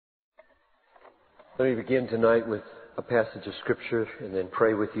Let me begin tonight with a passage of Scripture and then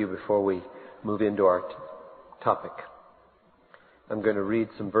pray with you before we move into our topic. I'm going to read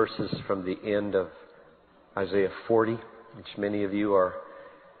some verses from the end of Isaiah 40, which many of you are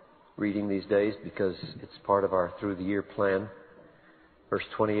reading these days because it's part of our through the year plan. Verse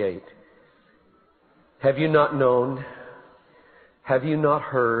 28. Have you not known? Have you not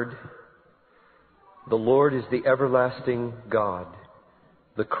heard? The Lord is the everlasting God,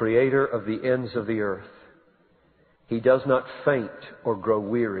 the Creator of the ends of the earth. He does not faint or grow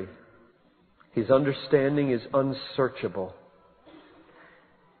weary. His understanding is unsearchable.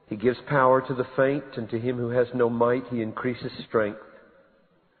 He gives power to the faint, and to him who has no might He increases strength.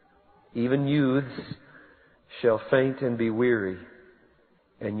 Even youths shall faint and be weary,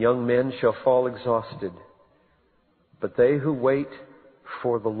 and young men shall fall exhausted. But they who wait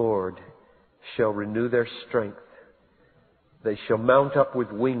for the Lord shall renew their strength. They shall mount up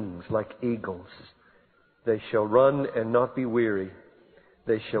with wings like eagles. They shall run and not be weary.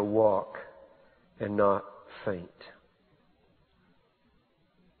 They shall walk and not faint.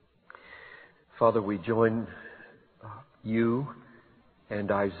 Father, we join you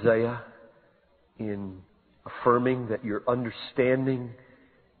and Isaiah in affirming that your understanding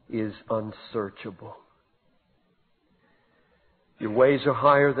is unsearchable. Your ways are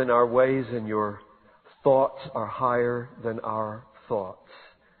higher than our ways, and your thoughts are higher than our thoughts.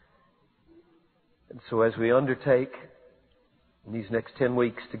 And so as we undertake in these next 10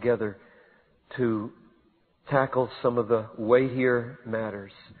 weeks together to tackle some of the weightier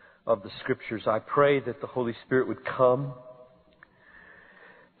matters of the Scriptures, I pray that the Holy Spirit would come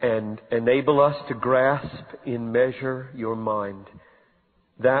and enable us to grasp in measure your mind.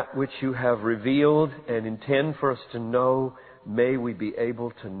 That which you have revealed and intend for us to know, may we be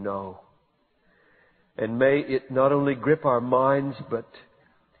able to know. And may it not only grip our minds, but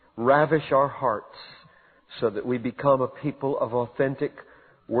ravish our hearts so that we become a people of authentic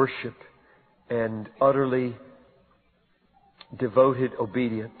worship and utterly devoted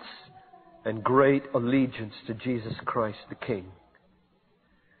obedience and great allegiance to Jesus Christ the King.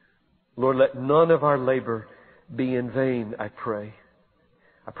 Lord, let none of our labor be in vain, I pray.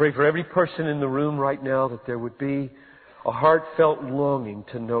 I pray for every person in the room right now that there would be a heartfelt longing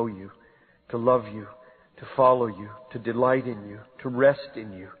to know you, to love you, to follow you, to delight in you, to rest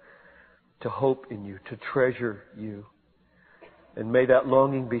in you, to hope in you, to treasure you. And may that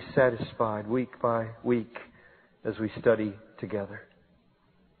longing be satisfied week by week as we study together.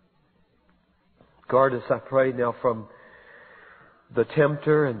 Guard us, I pray, now from the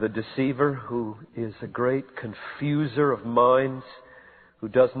tempter and the deceiver, who is a great confuser of minds, who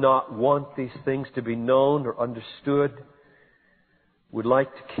does not want these things to be known or understood, would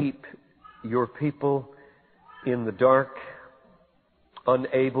like to keep your people in the dark,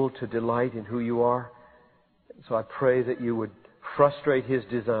 unable to delight in who you are. So I pray that you would frustrate his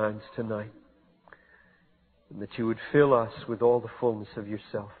designs tonight, and that you would fill us with all the fullness of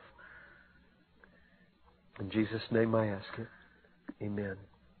yourself. In Jesus' name I ask it. Amen.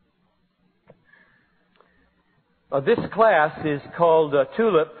 This class is called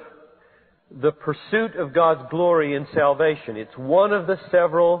Tulip, the Pursuit of God's Glory in Salvation. It's one of the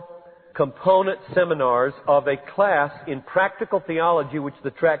several component seminars of a class in practical theology which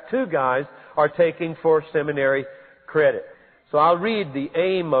the Track 2 guys are taking for seminary credit. So I'll read the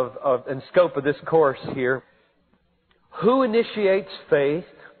aim and scope of this course here. Who initiates faith?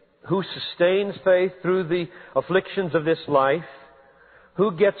 Who sustains faith through the afflictions of this life?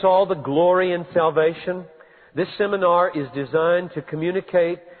 Who gets all the glory in salvation? This seminar is designed to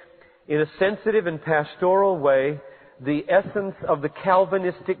communicate in a sensitive and pastoral way the essence of the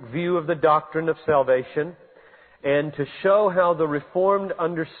Calvinistic view of the doctrine of salvation, and to show how the Reformed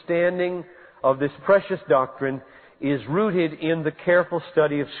understanding of this precious doctrine is rooted in the careful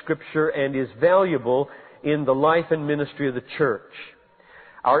study of Scripture and is valuable in the life and ministry of the church.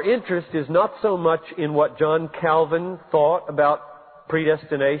 Our interest is not so much in what John Calvin thought about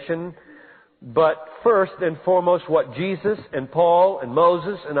predestination, but first and foremost what Jesus and Paul and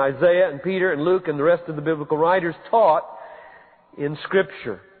Moses and Isaiah and Peter and Luke and the rest of the biblical writers taught in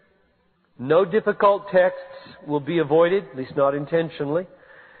Scripture. No difficult texts will be avoided, at least not intentionally.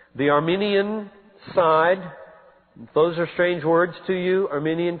 The Arminian side, if those are strange words to you,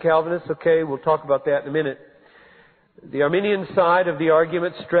 Arminian, Calvinist, okay, we'll talk about that in a minute. The Arminian side of the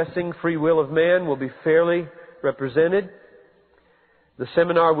argument stressing free will of man will be fairly represented. The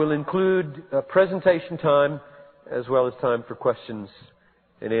seminar will include presentation time as well as time for questions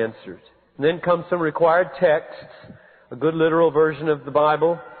and answers. And then comes some required texts, a good literal version of the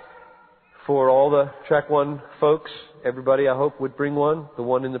Bible for all the Track 1 folks. Everybody, I hope, would bring one. The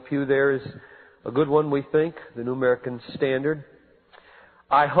one in the pew there is a good one, we think, the New American Standard.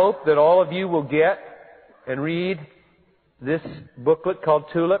 I hope that all of you will get and read this booklet called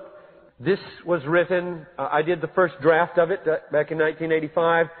Tulip. This was written, I did the first draft of it back in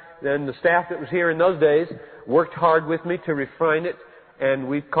 1985. Then the staff that was here in those days worked hard with me to refine it, and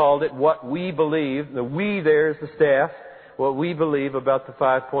we've called it What We Believe. The we there is the staff. What we believe about the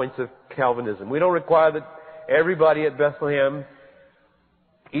 5 points of Calvinism. We don't require that everybody at Bethlehem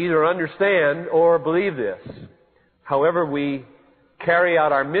either understand or believe this. However, we carry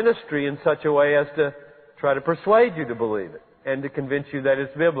out our ministry in such a way as to try to persuade you to believe it and to convince you that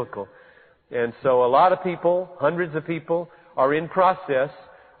it's biblical. And so a lot of people, hundreds of people, are in process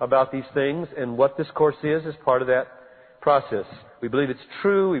about these things, and what this course is part of that process. We believe it's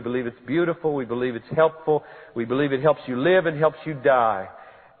true, we believe it's beautiful, we believe it's helpful, we believe it helps you live and helps you die.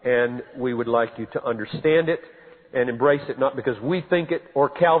 And we would like you to understand it and embrace it, not because we think it or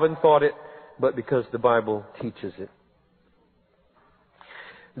Calvin thought it, but because the Bible teaches it.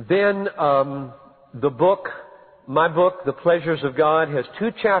 Then the book, my book, The Pleasures of God, has 2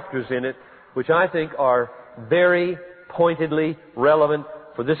 chapters in it which I think are very pointedly relevant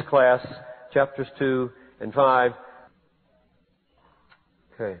for this class, chapters 2 and 5.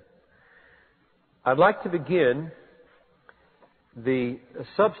 Okay. I'd like to begin the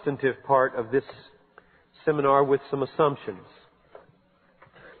substantive part of this seminar with some assumptions.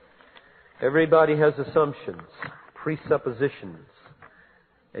 Everybody has assumptions, presuppositions,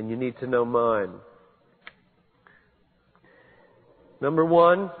 and you need to know mine. Number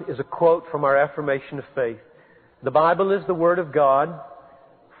 1 is a quote from our affirmation of faith. The Bible is the Word of God,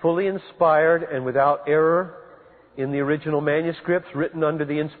 fully inspired and without error in the original manuscripts, written under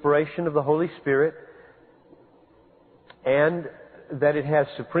the inspiration of the Holy Spirit, and that it has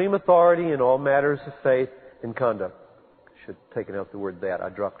supreme authority in all matters of faith and conduct. I should have taken out the word that. I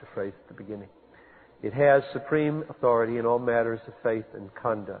dropped a phrase at the beginning. It has supreme authority in all matters of faith and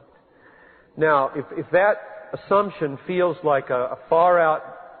conduct. Now, if that assumption feels like a far-out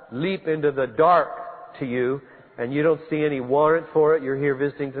leap into the dark to you, and you don't see any warrant for it, you're here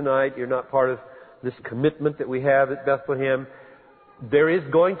visiting tonight, you're not part of this commitment that we have at Bethlehem, there is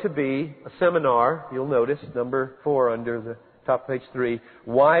going to be a seminar, you'll notice, number 4 under the top of page 3,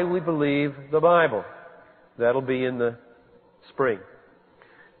 Why We Believe the Bible. That'll be in the spring.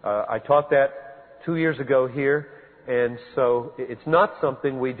 I taught that 2 years ago here, and so it's not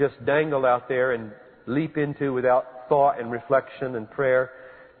something we just dangle out there and leap into without thought and reflection and prayer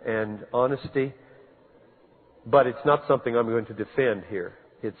and honesty. But it's not something I'm going to defend here.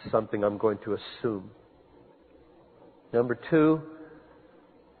 It's something I'm going to assume. Number 2,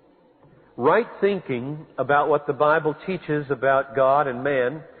 right thinking about what the Bible teaches about God and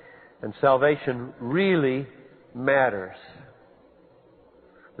man and salvation really matters.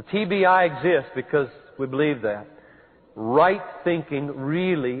 The TBI exists because we believe that. Right thinking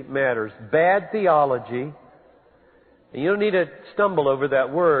really matters. Bad theology, and you don't need to stumble over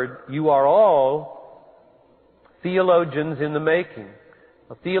that word, you are all theologians in the making.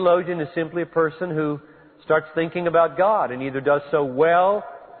 A theologian is simply a person who starts thinking about God and either does so well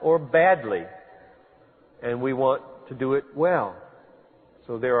or badly. And we want to do it well.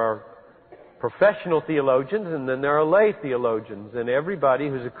 So there are professional theologians and then there are lay theologians. And everybody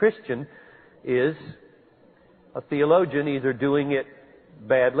who's a Christian is a theologian, either doing it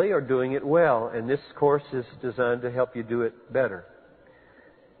badly or doing it well. And this course is designed to help you do it better.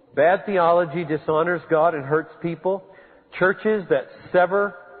 Bad theology dishonors God and hurts people. Churches that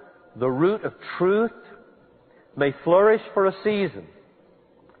sever the root of truth may flourish for a season.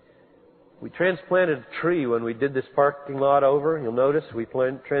 We transplanted a tree when we did this parking lot over. You'll notice we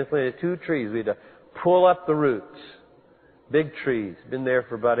transplanted 2 trees. We had to pull up the roots. Big trees. Been there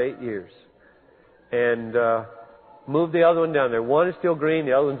for about 8 years. And moved the other one down there. One is still green,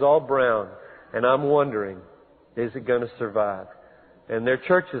 the other one's all brown. And I'm wondering, is it going to survive? And there are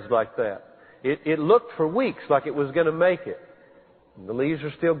churches like that. It looked for weeks like it was going to make it. And the leaves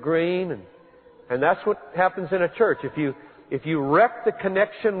are still green, and that's what happens in a church. If you wreck the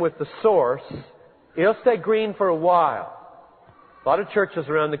connection with the source, it'll stay green for a while. A lot of churches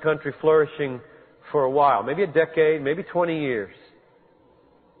around the country flourishing for a while, maybe a decade, maybe 20 years.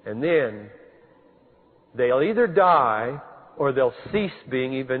 And then they'll either die or they'll cease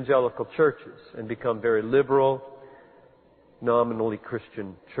being evangelical churches and become very liberal, nominally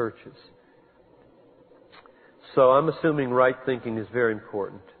Christian churches. So I'm assuming right thinking is very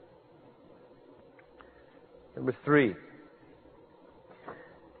important. Number 3,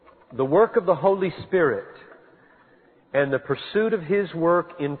 the work of the Holy Spirit and the pursuit of His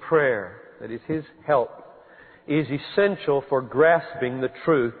work in prayer, that is His help, is essential for grasping the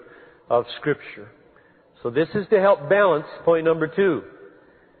truth of Scripture. So this is to help balance point number 2.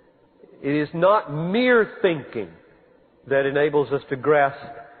 It is not mere thinking that enables us to grasp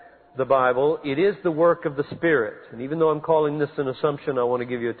the Bible. It is the work of the Spirit. And even though I'm calling this an assumption, I want to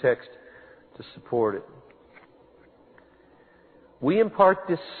give you a text to support it. We impart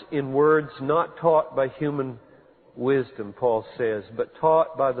this in words not taught by human wisdom, Paul says, but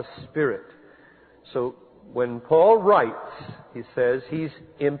taught by the Spirit. So when Paul writes, he says he's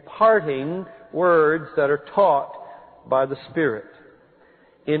imparting words that are taught by the Spirit,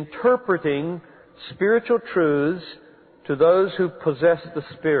 interpreting spiritual truths to those who possess the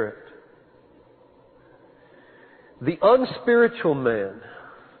Spirit. The unspiritual man,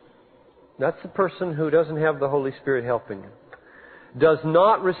 that's the person who doesn't have the Holy Spirit helping him, does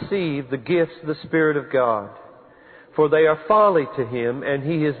not receive the gifts of the Spirit of God, for they are folly to him, and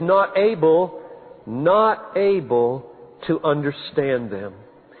he is not able to understand them,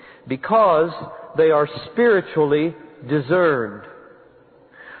 because they are spiritually discerned.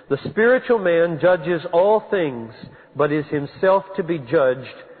 The spiritual man judges all things, but is himself to be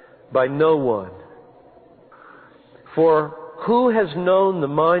judged by no one. For who has known the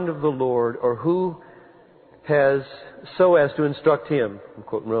mind of the Lord, or who has so as to instruct him? I'm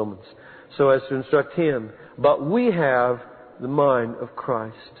quoting Romans. So as to instruct him. But we have the mind of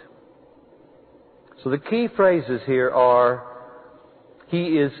Christ. So the key phrases here are,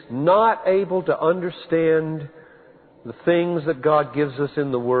 he is not able to understand the things that God gives us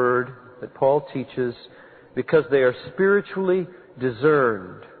in the Word, that Paul teaches, because they are spiritually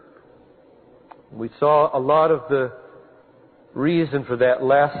discerned. We saw a lot of the reason for that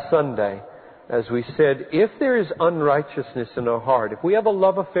last Sunday, as we said, if there is unrighteousness in our heart, if we have a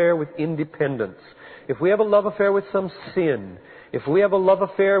love affair with independence, if we have a love affair with some sin, if we have a love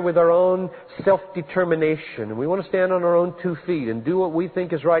affair with our own self-determination, and we want to stand on our own 2 feet and do what we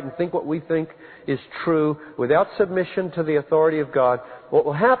think is right and think what we think is true without submission to the authority of God, what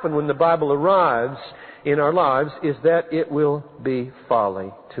will happen when the Bible arrives in our lives is that it will be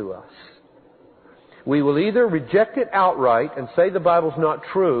folly to us. We will either reject it outright and say the Bible's not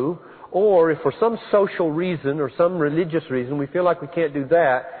true, or if for some social reason or some religious reason we feel like we can't do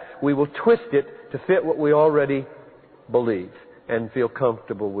that, we will twist it to fit what we already believe and feel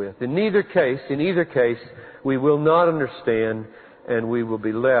comfortable with. In either case, we will not understand, and we will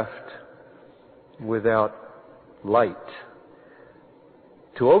be left without light.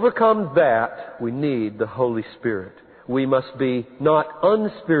 To overcome that, we need the Holy Spirit. We must be not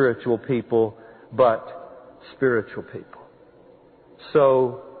unspiritual people, but spiritual people.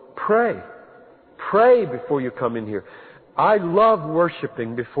 So pray. Pray before you come in here. I love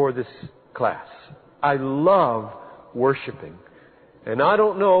worshiping before this class. I love worshiping. And I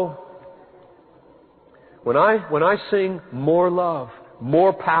don't know, when I sing more love,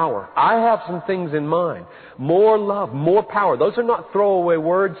 more power, I have some things in mind. More love, more power. Those are not throwaway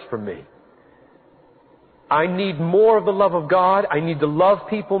words for me. I need more of the love of God. I need to love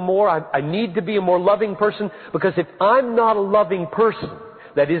people more. I need to be a more loving person, because if I'm not a loving person,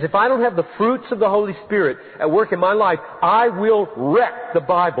 that is, if I don't have the fruits of the Holy Spirit at work in my life, I will wreck the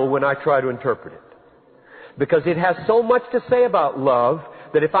Bible when I try to interpret it. Because it has so much to say about love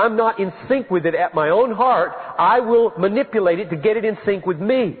that if I'm not in sync with it at my own heart, I will manipulate it to get it in sync with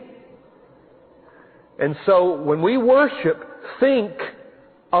me. And so when we worship, think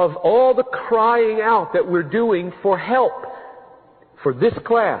of all the crying out that we're doing for help for this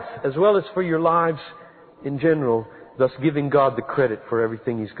class, as well as for your lives in general, thus giving God the credit for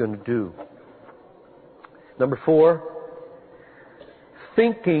everything He's going to do. Number 4,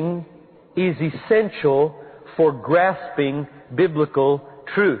 thinking is essential for grasping biblical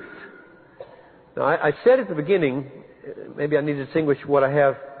truth. Now, I said at the beginning, maybe I need to distinguish what I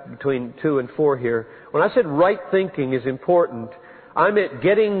have between 2 and 4 here. When I said right thinking is important, I meant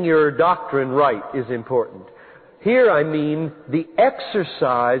getting your doctrine right is important. Here I mean the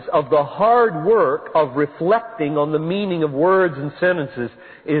exercise of the hard work of reflecting on the meaning of words and sentences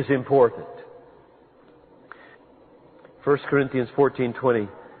is important. 1 Corinthians 14:20.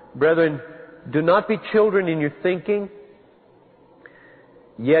 Brethren, do not be children in your thinking,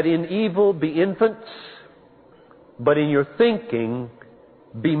 yet in evil be infants, but in your thinking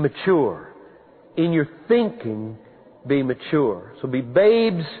be mature. In your thinking be mature. So be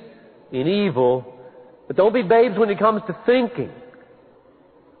babes in evil, but don't be babes when it comes to thinking.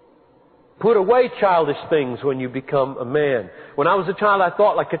 Put away childish things when you become a man. When I was a child, I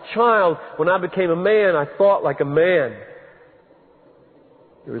thought like a child. When I became a man, I thought like a man.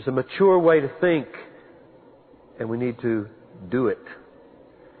 There is a mature way to think, and we need to do it.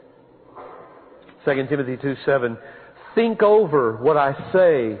 2 Timothy 2:7. Think over what I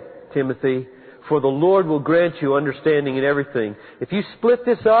say Timothy, for the Lord will grant you understanding in everything. If you split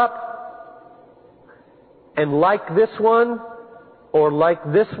this up and like this one or like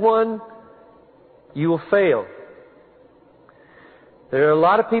this one, you will fail. There are a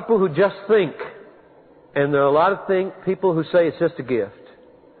lot of people who just think, and there are a lot of people who say it's just a gift.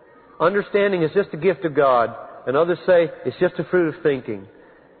 Understanding is just a gift of God, and others say it's just a fruit of thinking.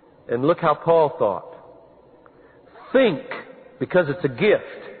 And look how Paul thought. Think, because it's a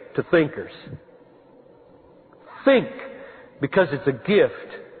gift to thinkers. Think, because it's a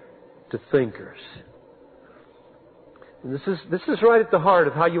gift to thinkers. And this is right at the heart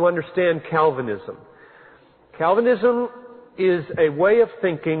of how you understand Calvinism. Calvinism is a way of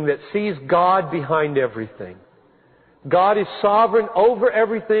thinking that sees God behind everything. God is sovereign over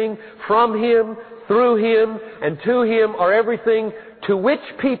everything. From Him, through Him, and to Him are everything, to which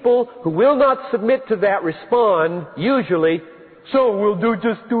people who will not submit to that respond, usually, so we'll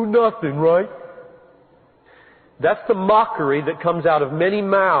just do nothing, right? That's the mockery that comes out of many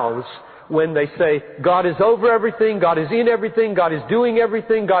mouths when they say, God is over everything, God is in everything, God is doing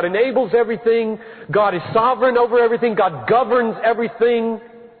everything, God enables everything, God is sovereign over everything, God governs everything.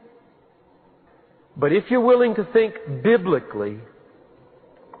 But if you're willing to think biblically,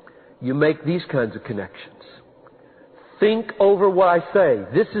 you make these kinds of connections. Think over what I say.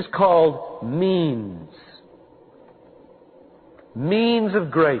 This is called means. Means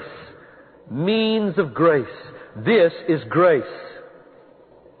of grace. Means of grace. This is grace.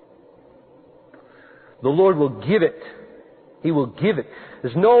 The Lord will give it. He will give it.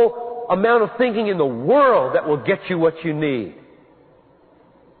 There's no amount of thinking in the world that will get you what you need.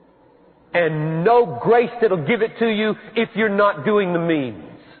 And no grace that'll give it to you if you're not doing the means.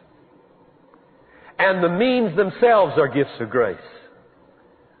 And the means themselves are gifts of grace.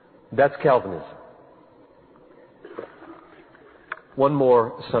 That's Calvinism. One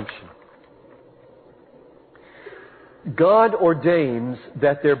more assumption. God ordains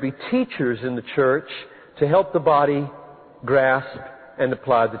that there be teachers in the church to help the body grasp and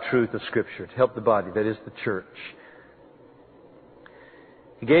apply the truth of Scripture. To help the body, that is the church.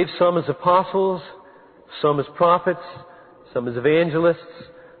 He gave some as apostles, some as prophets, some as evangelists,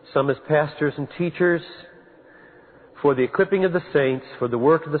 some as pastors and teachers, for the equipping of the saints, for the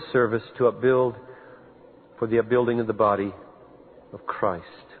work of the service, to upbuild, for the upbuilding of the body of Christ.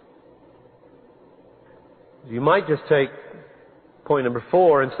 You might just take point number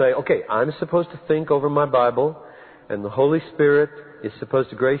 4 and say, okay, I'm supposed to think over my Bible, and the Holy Spirit is supposed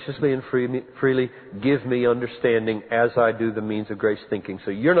to graciously and freely give me understanding as I do the means of grace thinking.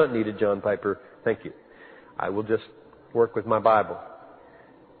 So you're not needed, John Piper. Thank you. I will just work with my Bible.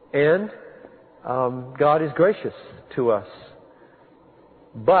 And God is gracious to us.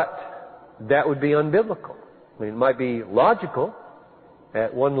 But that would be unbiblical. I mean, it might be logical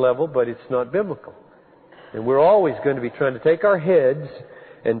at one level, but it's not biblical. And we're always going to be trying to take our heads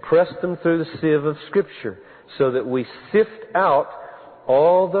and press them through the sieve of Scripture so that we sift out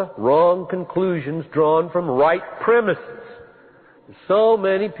all the wrong conclusions drawn from right premises. So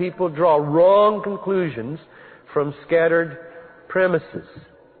many people draw wrong conclusions from scattered premises.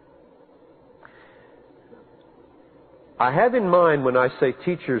 I have in mind, when I say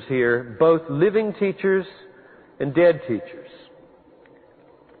teachers here, both living teachers and dead teachers.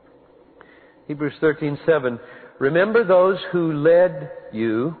 Hebrews 13:7. Remember those who led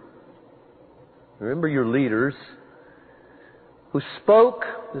you. Remember your leaders who spoke.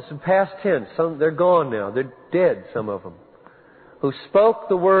 This is past tense. Some, they're gone now. They're dead, some of them. Who spoke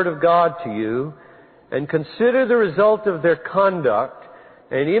the word of God to you, and consider the result of their conduct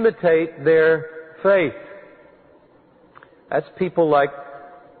and imitate their faith. That's people like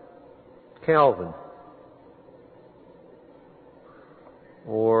Calvin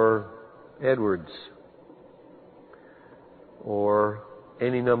or Edwards or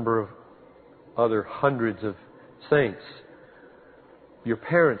any number of other hundreds of saints. Your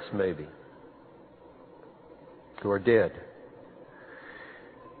parents, maybe, who are dead.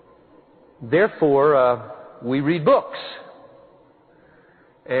 Therefore, we read books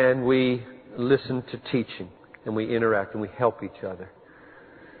and we listen to teaching and we interact and we help each other.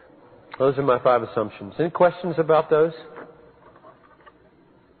 Those are my 5 assumptions. Any questions about those?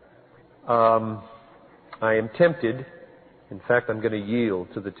 I am tempted, in fact I'm going to yield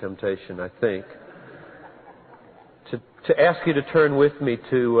to the temptation, I think, to ask you to turn with me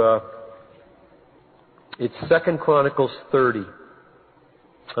to, it's 2 Chronicles 30.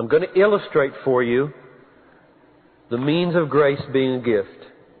 I'm going to illustrate for you the means of grace being a gift.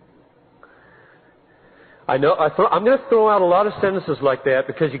 I know I'm going to throw out a lot of sentences like that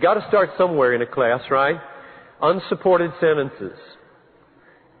because you got to start somewhere in a class, right? Unsupported sentences.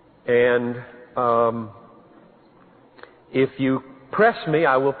 And if you press me,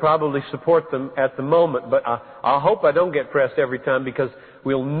 I will probably support them at the moment. But I hope I don't get pressed every time, because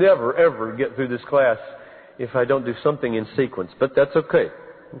we'll never, ever get through this class if I don't do something in sequence. But that's okay.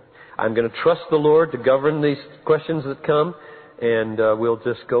 I'm going to trust the Lord to govern these questions that come, and we'll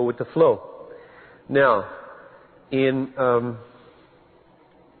just go with the flow. Now, in 2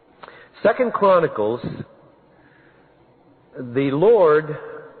 Chronicles, the Lord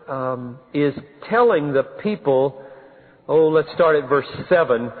is telling the people, let's start at verse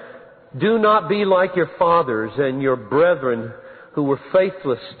 7. Do not be like your fathers and your brethren who were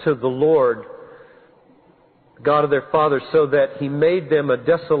faithless to the Lord, God of their fathers, so that He made them a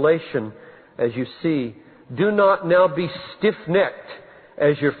desolation, as you see. Do not now be stiff-necked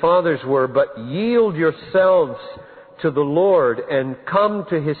as your fathers were, but yield yourselves to the Lord and come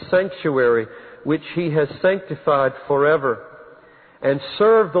to His sanctuary, which He has sanctified forever. And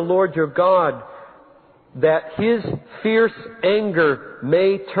serve the Lord your God, that His fierce anger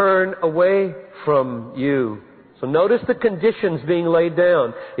may turn away from you. So notice the conditions being laid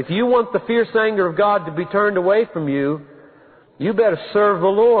down. If you want the fierce anger of God to be turned away from you, you better serve the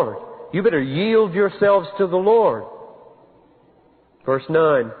Lord. You better yield yourselves to the Lord. Verse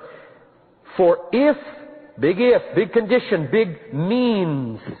 9. For if, big condition, big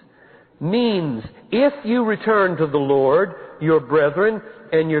means, if you return to the Lord, your brethren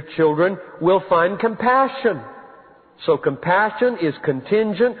and your children will find compassion. So compassion is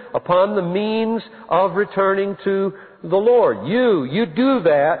contingent upon the means of returning to the Lord. You do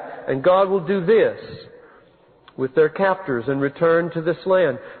that, and God will do this with their captors and return to this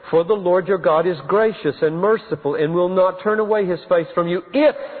land. For the Lord your God is gracious and merciful and will not turn away His face from you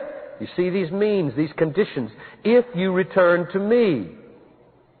if, you see these means, these conditions, if you return to me.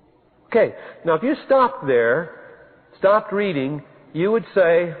 Okay, now if you stopped there, stopped reading, you would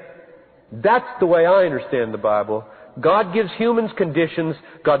say, that's the way I understand the Bible. God gives humans conditions.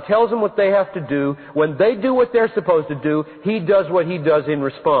 God tells them what they have to do. When they do what they're supposed to do, He does what He does in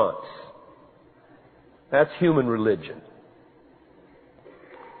response. That's human religion.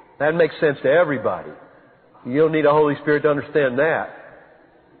 That makes sense to everybody. You don't need a Holy Spirit to understand that.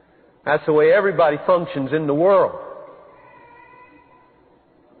 That's the way everybody functions in the world.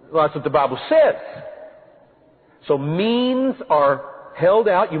 Well, that's what the Bible says. So means are held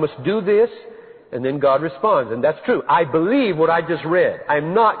out. You must do this. And then God responds. And that's true. I believe what I just read.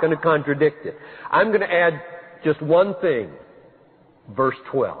 I'm not going to contradict it. I'm going to add just one thing. Verse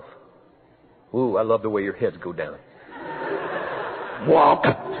 12. Ooh, I love the way your heads go down. Womp.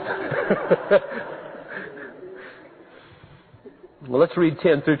 Well, let's read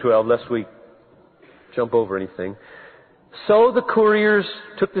 10 through 12, lest we jump over anything. So the couriers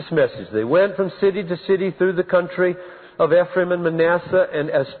took this message. They went from city to city through the country of Ephraim and Manasseh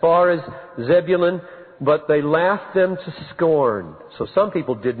and as far as Zebulun, but they laughed them to scorn. So some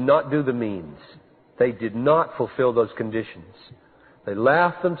people did not do the means. They did not fulfill those conditions. They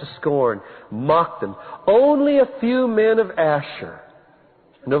laughed them to scorn, mocked them. Only a few men of Asher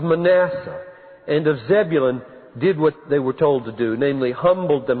and of Manasseh and of Zebulun did what they were told to do, namely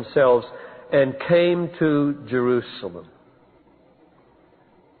humbled themselves and came to Jerusalem.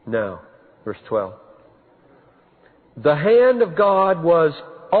 Now, verse 12. The hand of God was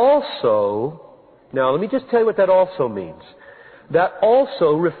also... Now, let me just tell you what that also means. That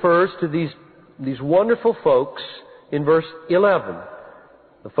also refers to these wonderful folks in verse 11.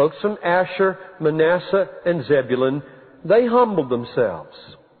 The folks from Asher, Manasseh, and Zebulun, they humbled themselves.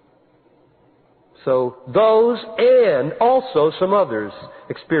 So those and also some others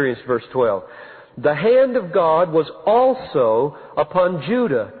experienced verse 12. The hand of God was also upon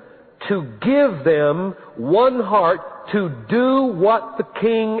Judah to give them one heart to do what the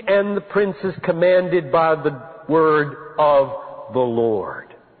king and the princes commanded by the word of the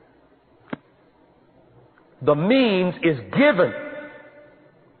Lord. The means is given.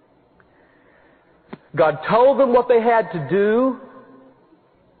 God told them what they had to do.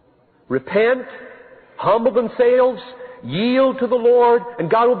 Repent, humble themselves, yield to the Lord,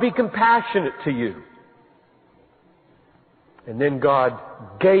 and God will be compassionate to you. And then God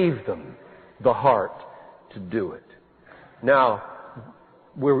gave them the heart to do it. Now,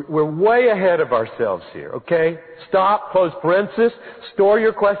 we're way ahead of ourselves here, okay? Stop, close parenthesis, store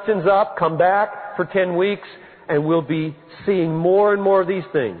your questions up, come back for 10 weeks, and we'll be seeing more and more of these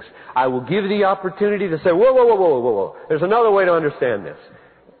things. I will give you the opportunity to say, whoa. There's another way to understand this.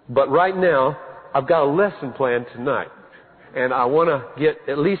 But right now, I've got a lesson plan tonight. And I want to get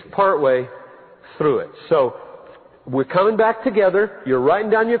at least part way through it. So, we're coming back together. You're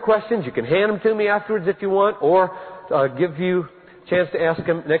writing down your questions. You can hand them to me afterwards if you want, or give you a chance to ask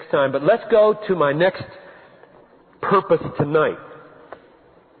them next time. But let's go to my next purpose tonight.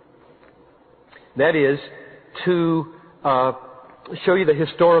 That is to show you the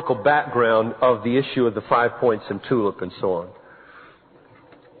historical background of the issue of the 5 points in Tulip and so on.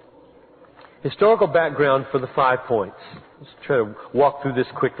 Historical background for the 5 points. Let's try to walk through this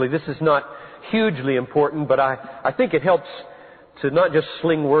quickly. This is not hugely important, but I think it helps to not just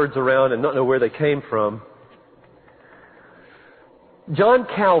sling words around and not know where they came from. John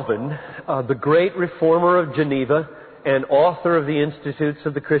Calvin, the great reformer of Geneva and author of the Institutes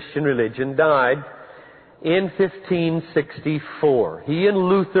of the Christian Religion, died in 1564. He and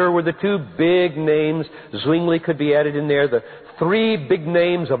Luther were the two big names. Zwingli could be added in there. The three big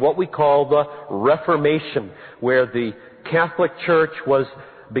names of what we call the Reformation, where the Catholic Church was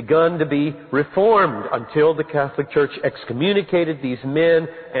begun to be reformed until the Catholic Church excommunicated these men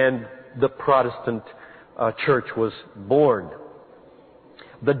and the Protestant Church was born.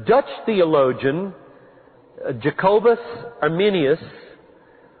 The Dutch theologian Jacobus Arminius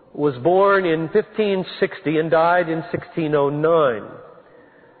was born in 1560 and died in 1609.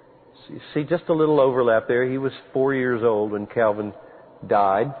 So you see just a little overlap there. He was 4 years old when Calvin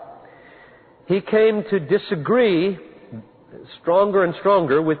died. He came to disagree stronger and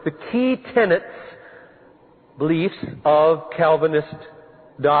stronger with the key tenets, beliefs of Calvinist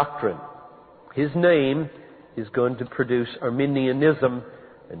doctrine. His name is going to produce Arminianism,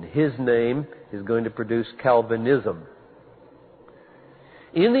 and his name is going to produce Calvinism.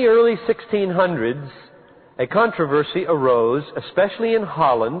 In the early 1600s, a controversy arose, especially in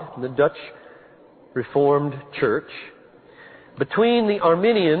Holland, the Dutch Reformed Church, between the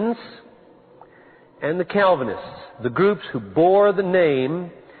Arminians and the Calvinists, the groups who bore the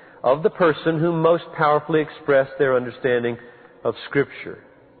name of the person who most powerfully expressed their understanding of Scripture.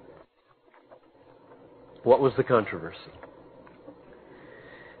 What was the controversy?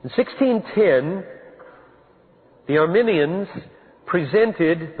 In 1610, the Arminians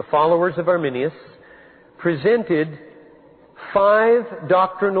presented, the followers of Arminius, presented 5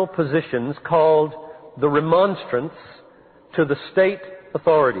 doctrinal positions called the Remonstrants to the state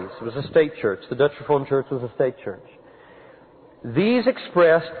authorities. It was a state church. The Dutch Reformed Church was a state church. These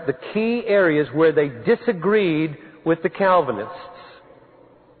expressed the key areas where they disagreed with the Calvinists.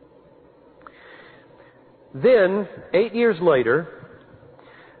 Then, 8 years later,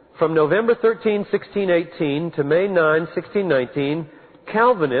 from November 13, 1618 to May 9, 1619,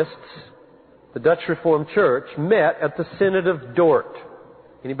 Calvinists, the Dutch Reformed Church, met at the Synod of Dort.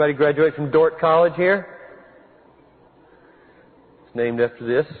 Anybody graduate from Dort College here? It's named after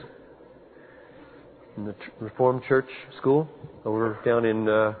this. In the Reformed Church School over down in,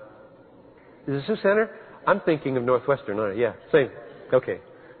 is it Sioux Center? I'm thinking of Northwestern, aren't I? Yeah, same. Okay.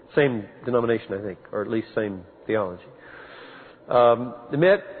 Same denomination, I think, or at least same theology. They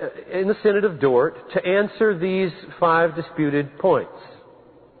met in the Synod of Dort to answer these 5 disputed points.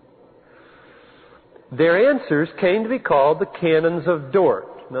 Their answers came to be called the Canons of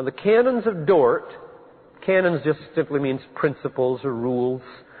Dort. Now, the Canons of Dort, canons just simply means principles or rules,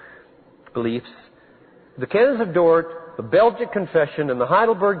 beliefs. The Canons of Dort, the Belgic Confession, and the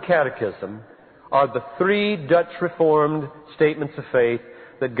Heidelberg Catechism are the 3 Dutch Reformed statements of faith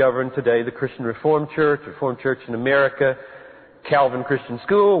that govern today the Christian Reformed Church in America, Calvin Christian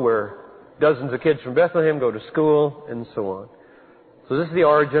School, where dozens of kids from Bethlehem go to school, and so on. So this is the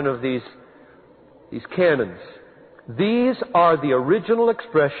origin of these canons. These are the original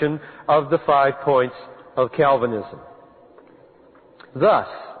expression of the 5 points of Calvinism. Thus,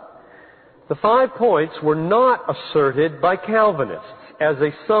 the 5 points were not asserted by Calvinists as a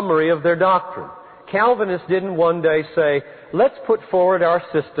summary of their doctrine. Calvinists didn't one day say, let's put forward our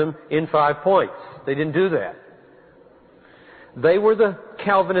system in 5 points. They didn't do that. They were the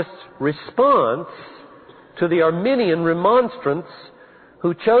Calvinists' response to the Arminian remonstrants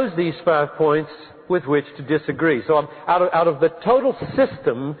who chose these 5 points with which to disagree. So out of the total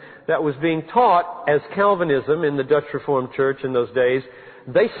system that was being taught as Calvinism in the Dutch Reformed Church in those days,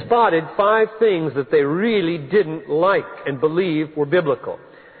 they spotted 5 things that they really didn't like and believe were biblical.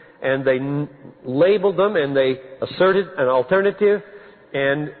 And they labeled them and they asserted an alternative,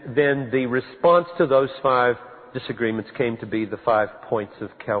 and then the response to those 5 disagreements came to be the 5 points of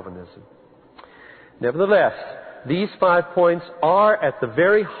Calvinism. Nevertheless, these 5 points are at the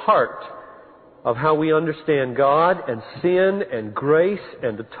very heart of how we understand God and sin and grace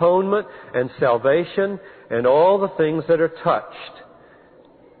and atonement and salvation and all the things that are touched,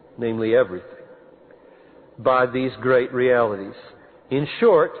 namely everything, by these great realities. In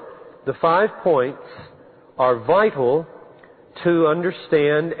short, the 5 points are vital to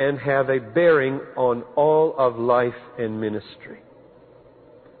understand and have a bearing on all of life and ministry.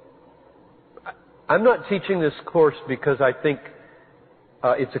 I'm not teaching this course because I think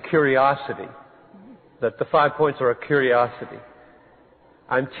it's a curiosity, that the 5 points are a curiosity.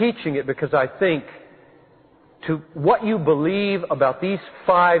 I'm teaching it because I think to what you believe about these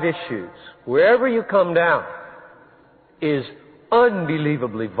 5 issues, wherever you come down, is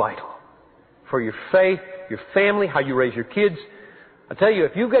unbelievably vital for your faith, your family, how you raise your kids. I tell you,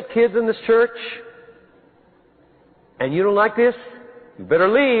 if you've got kids in this church and you don't like this, you better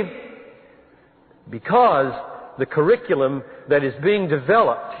leave, because the curriculum that is being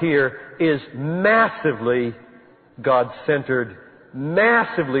developed here is massively God-centered,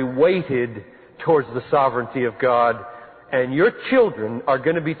 massively weighted towards the sovereignty of God, and your children are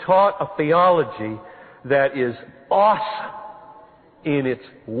going to be taught a theology that is awesome in its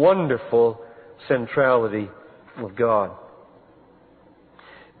wonderful centrality of God.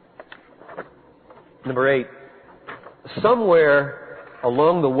 Number 8, somewhere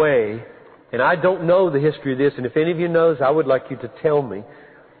along the way, and I don't know the history of this, and if any of you knows, I would like you to tell me,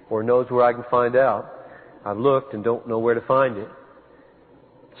 or knows where I can find out. I've looked and don't know where to find it.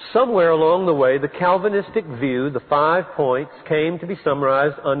 Somewhere along the way, the Calvinistic view, the 5 points, came to be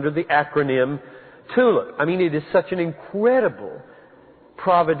summarized under the acronym TULIP. I mean, it is such an incredible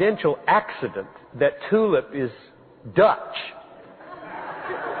providential accident that TULIP is Dutch.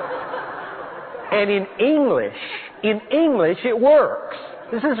 And in English it works.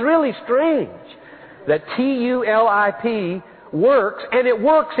 This is really strange that TULIP works, and it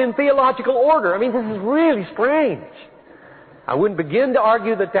works in theological order. I mean, this is really strange. I wouldn't begin to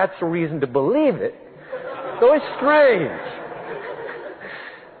argue that that's a reason to believe it, though it's strange.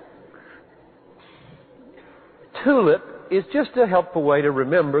 TULIP is just a helpful way to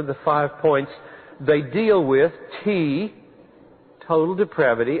remember the 5 points. They deal with T, total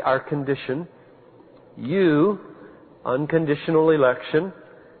depravity, our condition; U, unconditional election;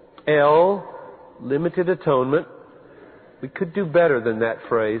 L, limited atonement. We could do better than that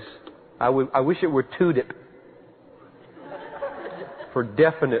phrase. I wish it were TUDIP, for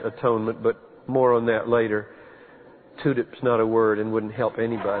definite atonement, but more on that later. TUDIP's not a word and wouldn't help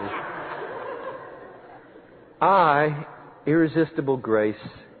anybody. I, irresistible grace;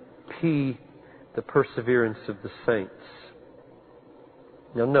 P, the perseverance of the saints.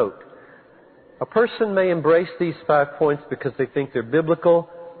 Now note, a person may embrace these 5 points because they think they're biblical,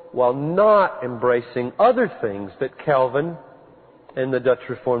 while not embracing other things that Calvin and the Dutch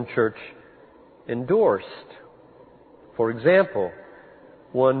Reformed Church endorsed. For example,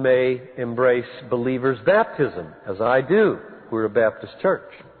 one may embrace believers' baptism, as I do. We're a Baptist church,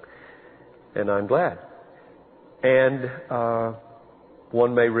 and I'm glad. And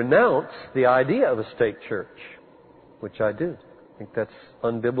one may renounce the idea of a state church, which I do. I think that's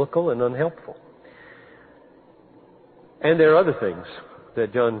unbiblical and unhelpful. And there are other things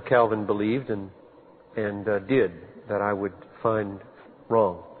that John Calvin believed and did that I would find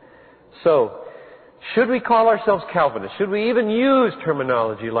wrong. So, should we call ourselves Calvinists? Should we even use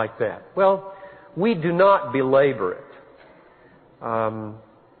terminology like that? Well, we do not belabor it.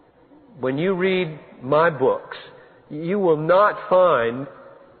 When you read my books, you will not find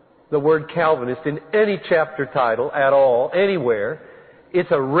the word Calvinist in any chapter title at all, anywhere.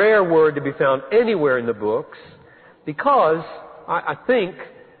 It's a rare word to be found anywhere in the books, because I think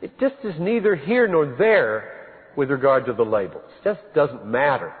it just is neither here nor there with regard to the labels. It just doesn't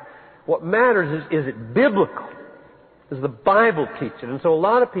matter. What matters is it biblical? Does the Bible teach it? And so a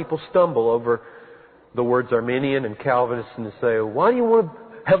lot of people stumble over the words Arminian and Calvinist and they say, why do you want to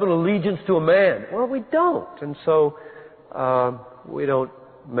have an allegiance to a man? Well, we don't. And so we don't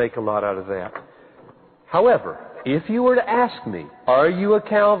make a lot out of that. However, if you were to ask me, are you a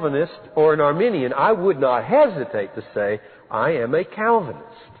Calvinist or an Arminian, I would not hesitate to say, I am a Calvinist.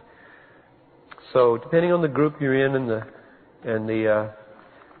 So, depending on the group you're in and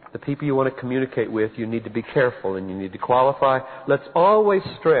the people you want to communicate with, you need to be careful and you need to qualify. Let's always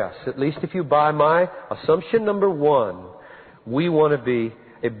stress, at least if you buy my assumption number 1, we want to be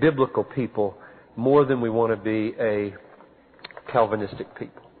a biblical people more than we want to be a Calvinistic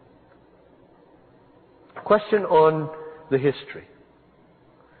people. Question on the history.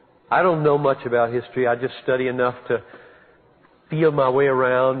 I don't know much about history. I just study enough to feel my way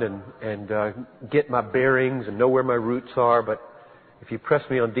around and get my bearings and know where my roots are. But if you press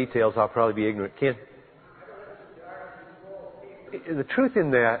me on details, I'll probably be ignorant. Ken? The truth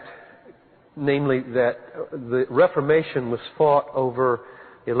in that, namely that the Reformation was fought over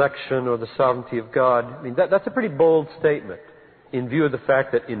election or the sovereignty of God, I mean, that's a pretty bold statement in view of the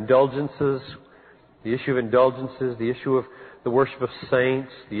fact that indulgences, the issue of indulgences, the issue of the worship of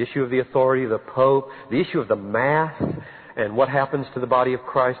saints, the issue of the authority of the Pope, the issue of the Mass. and what happens to the body of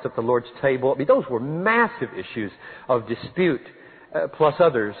Christ at the Lord's table. I mean, those were massive issues of dispute, plus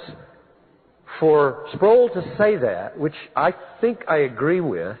others. For Sproul to say that, which I think I agree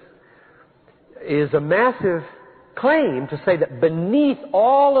with, is a massive claim to say that beneath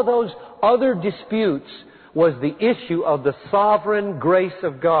all of those other disputes was the issue of the sovereign grace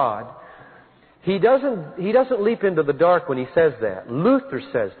of God. He doesn't leap into the dark when he says that. Luther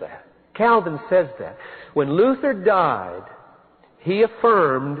says that. Calvin says that. When Luther died, he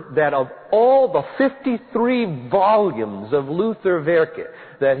affirmed that of all the 53 volumes of Luther Werke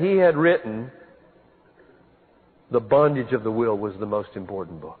that he had written, The Bondage of the Will was the most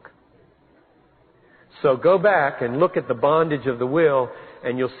important book. So go back and look at The Bondage of the Will,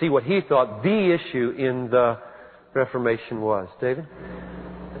 and you'll see what he thought the issue in the Reformation was. David?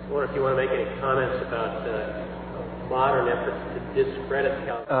 I just wonder if you want to make any comments about modern efforts to discredit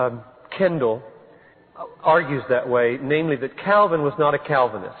Calvin. Kendall argues that way, namely that Calvin was not a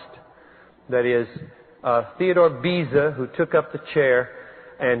Calvinist. That is, Theodore Beza, who took up the chair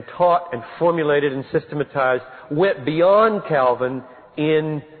and taught and formulated and systematized, went beyond Calvin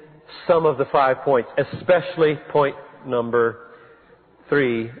in some of the 5 points, especially point number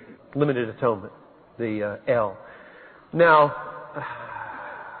 3, limited atonement, the L. Now,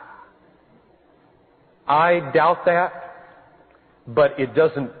 I doubt that, but it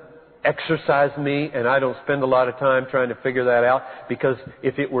doesn't exercise me, and I don't spend a lot of time trying to figure that out, because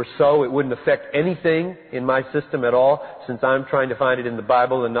if it were so, it wouldn't affect anything in my system at all, since I'm trying to find it in the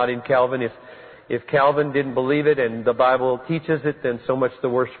Bible and not in Calvin. If Calvin didn't believe it and the Bible teaches it, then so much the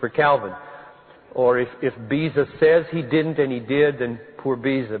worse for Calvin. Or if Beza says he didn't and he did, then poor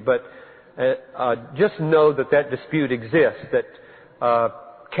Beza. But just know that dispute exists, that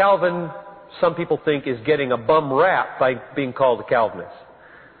Calvin, some people think, is getting a bum rap by being called a Calvinist.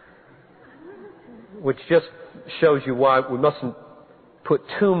 Which just shows you why we mustn't put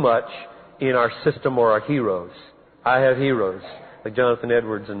too much in our system or our heroes. I have heroes, like Jonathan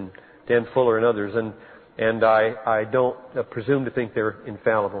Edwards and Dan Fuller and others, and I don't presume to think they're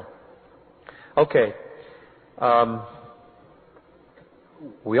infallible. Okay.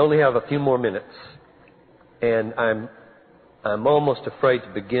 We only have a few more minutes, and I'm almost afraid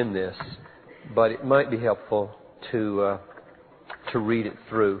to begin this, but it might be helpful to read it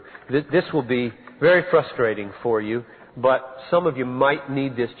through. This will be very frustrating for you, but some of you might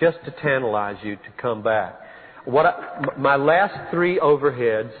need this just to tantalize you to come back. My last 3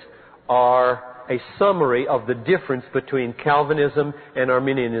 overheads are a summary of the difference between Calvinism and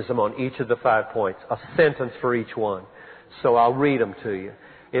Arminianism on each of the 5 points, a sentence for each one. So I'll read them to you.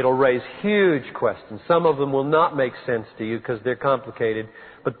 It'll raise huge questions. Some of them will not make sense to you because they're complicated.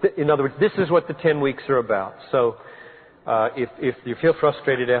 But in other words, this is what the 10 weeks are about. So if you feel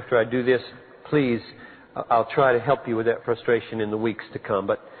frustrated after I do this, please, I'll try to help you with that frustration in the weeks to come.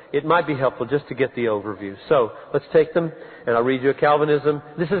 But it might be helpful just to get the overview. So let's take them, and I'll read you a Calvinism.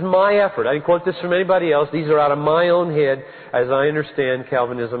 This is my effort. I didn't quote this from anybody else. These are out of my own head as I understand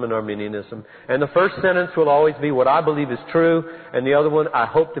Calvinism and Arminianism. And the first sentence will always be what I believe is true, and the other one I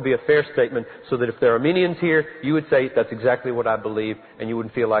hope to be a fair statement, so that if there are Arminians here, you would say that's exactly what I believe, and you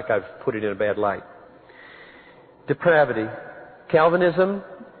wouldn't feel like I've put it in a bad light. Depravity. Calvinism.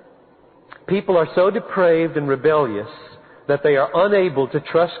 People are so depraved and rebellious that they are unable to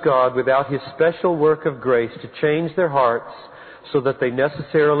trust God without His special work of grace to change their hearts so that they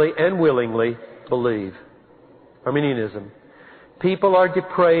necessarily and willingly believe. Arminianism. People are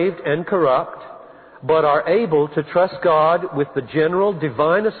depraved and corrupt, but are able to trust God with the general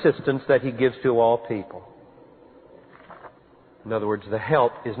divine assistance that He gives to all people. In other words, the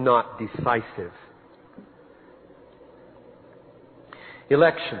help is not decisive.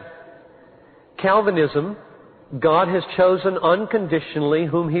 Election. Calvinism, God has chosen unconditionally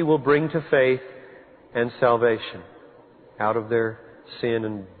whom He will bring to faith and salvation out of their sin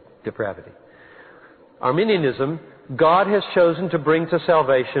and depravity. Arminianism, God has chosen to bring to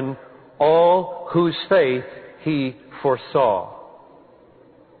salvation all whose faith He foresaw.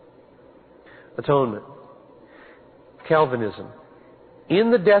 Atonement. Calvinism.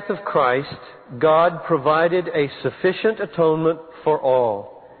 In the death of Christ, God provided a sufficient atonement for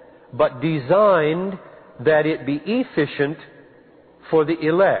all, but designed that it be efficient for the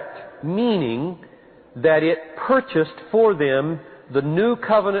elect, meaning that it purchased for them the new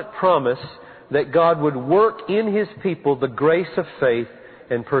covenant promise that God would work in His people the grace of faith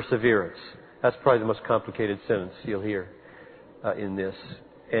and perseverance. That's probably the most complicated sentence you'll hear in this.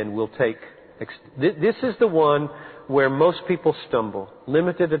 And we'll take... This is the one where most people stumble.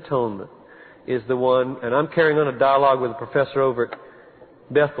 Limited atonement is the one, and I'm carrying on a dialogue with a professor over at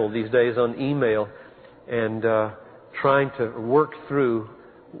Bethel these days on email, and trying to work through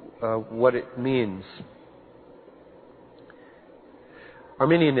what it means.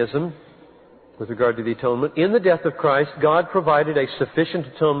 Arminianism, with regard to the atonement, in the death of Christ, God provided a sufficient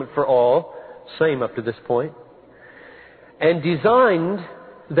atonement for all, same up to this point, and designed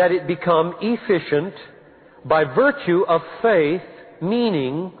that it become efficient by virtue of faith,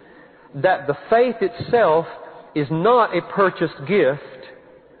 meaning that the faith itself is not a purchased gift,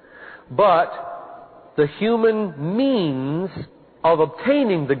 but the human means of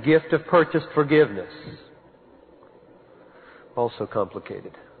obtaining the gift of purchased forgiveness. Also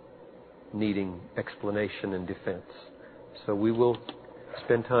complicated, needing explanation and defense. So we will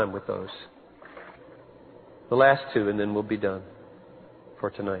spend time with those. The last two, and then we'll be done for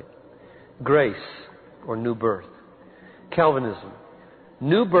tonight. Grace, or new birth. Calvinism.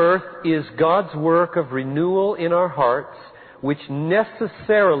 New birth is God's work of renewal in our hearts, which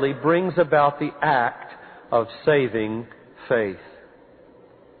necessarily brings about the act of saving faith.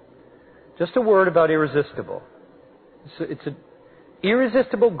 Just a word about irresistible. It's an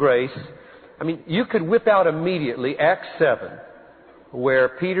irresistible grace. I mean, you could whip out immediately Acts 7, where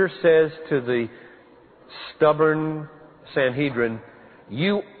Peter says to the stubborn Sanhedrin,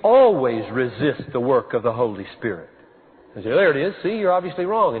 "You always resist the work of the Holy Spirit." And say, there it is. See, you're obviously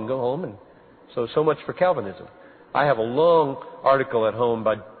wrong, and go home. And so much for Calvinism. I have a long article at home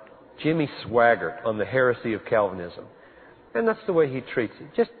by Jimmy Swaggart on the heresy of Calvinism. And that's the way he treats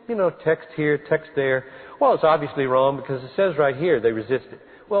it. Just, text here, text there. Well, it's obviously wrong because it says right here they resist it.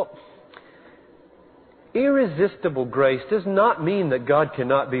 Well, irresistible grace does not mean that God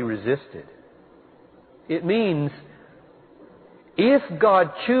cannot be resisted. It means if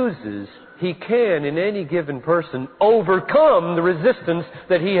God chooses, He can, in any given person, overcome the resistance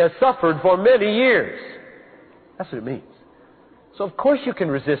that he has suffered for many years. That's what it means. So of course you can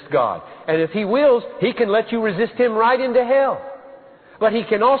resist God. And if He wills, He can let you resist Him right into hell. But He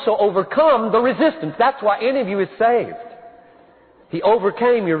can also overcome the resistance. That's why any of you is saved. He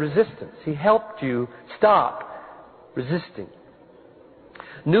overcame your resistance. He helped you stop resisting.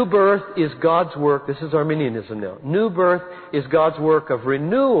 New birth is God's work. This is Arminianism now. New birth is God's work of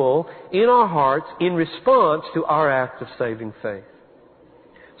renewal in our hearts in response to our act of saving faith.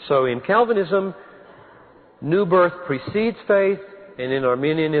 So in Calvinism, new birth precedes faith, and in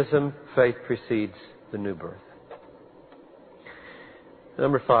Arminianism, faith precedes the new birth.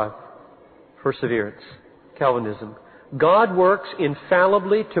 Number 5, perseverance. Calvinism. God works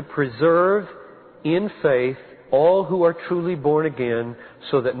infallibly to preserve in faith all who are truly born again,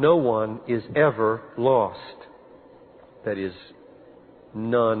 so that no one is ever lost. That is,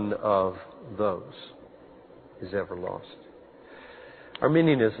 none of those is ever lost.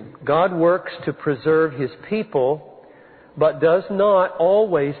 Arminianism. God works to preserve His people, but does not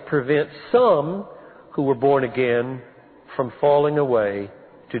always prevent some who were born again from falling away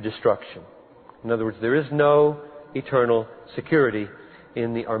to destruction. In other words, there is no eternal security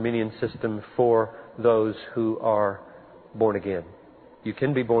in the Arminian system for those who are born again. You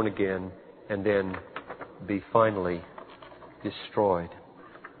can be born again and then be finally destroyed.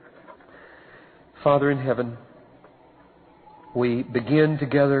 Father in heaven, we begin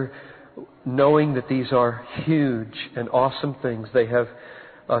together knowing that these are huge and awesome things. They have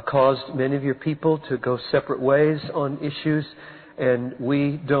caused many of your people to go separate ways on issues, and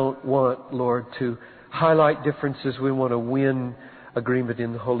we don't want, Lord, to highlight differences. We want to win agreement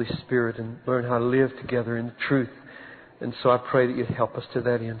in the Holy Spirit and learn how to live together in the truth. And so I pray that you'd help us to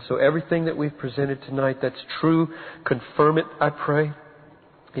that end. So everything that we've presented tonight that's true, confirm it, I pray,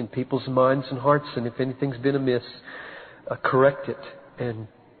 in people's minds and hearts. And if anything's been amiss, correct it and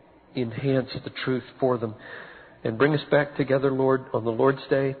enhance the truth for them. And bring us back together, Lord, on the Lord's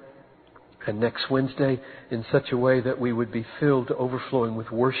Day and next Wednesday in such a way that we would be filled to overflowing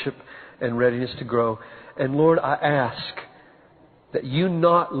with worship and readiness to grow. And Lord, I ask that you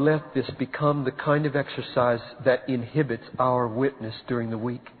not let this become the kind of exercise that inhibits our witness during the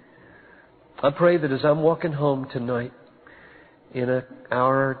week. I pray that as I'm walking home tonight, in an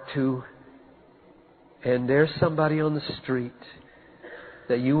hour or two, and there's somebody on the street,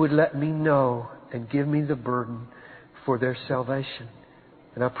 that you would let me know and give me the burden for their salvation.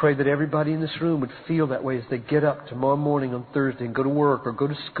 And I pray that everybody in this room would feel that way as they get up tomorrow morning on Thursday and go to work or go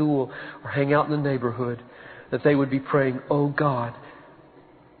to school or hang out in the neighborhood, that they would be praying, oh God,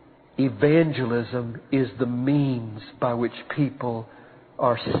 evangelism is the means by which people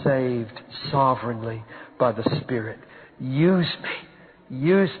are saved sovereignly by the Spirit. Use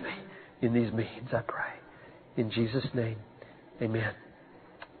me in these means, I pray. In Jesus' name, amen.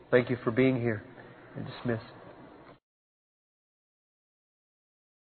 Thank you for being here. And dismiss.